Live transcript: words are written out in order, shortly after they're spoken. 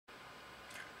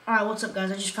Alright, what's up, guys?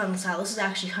 I just found this out. This is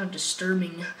actually kind of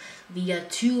disturbing. The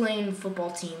Tulane football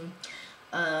team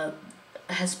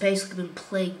has basically been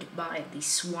plagued by the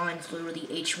swine flu, or the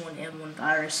H1N1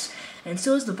 virus, and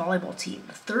so is the volleyball team.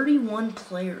 31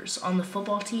 players on the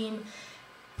football team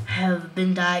have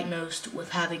been diagnosed with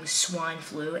having swine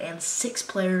flu, and 6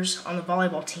 players on the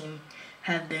volleyball team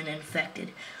have been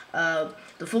infected.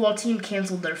 The football team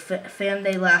canceled their fan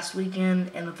day last weekend,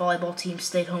 and the volleyball team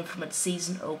stayed home from its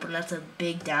season opener. That's a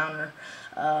big downer.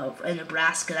 In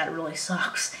Nebraska, that really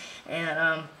sucks.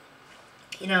 And,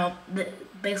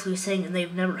 basically saying that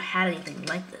they've never had anything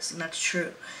like this, and that's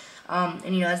true.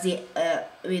 And, as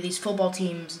these football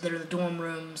teams, they're in the dorm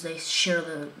rooms, they share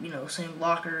the, same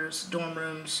lockers, dorm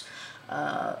rooms,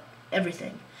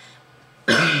 everything.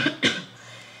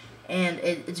 And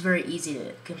it's very easy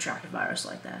to contract a virus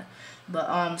like that.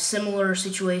 But similar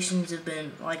situations have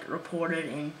been reported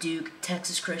in Duke,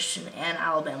 Texas Christian, and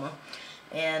Alabama.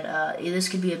 And this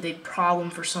could be a big problem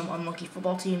for some unlucky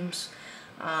football teams.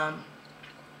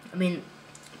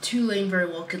 Tulane very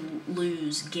well could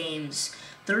lose games.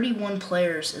 31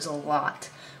 players is a lot.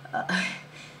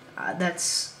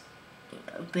 That's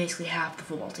basically half the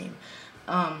football team.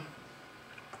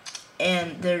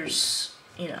 And there's,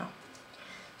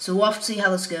 So we'll have to see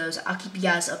how this goes. I'll keep you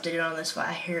guys updated on this if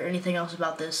I hear anything else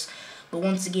about this. But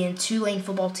once again, Tulane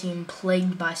football team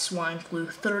plagued by swine flu.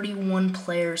 31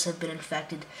 players have been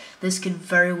infected. This could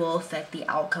very well affect the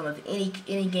outcome of any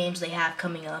games they have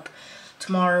coming up.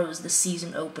 Tomorrow is the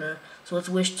season opener, so let's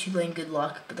wish Tulane good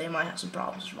luck, but they might have some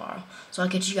problems tomorrow. So I'll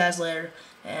catch you guys later,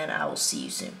 and I will see you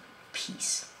soon.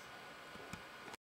 Peace.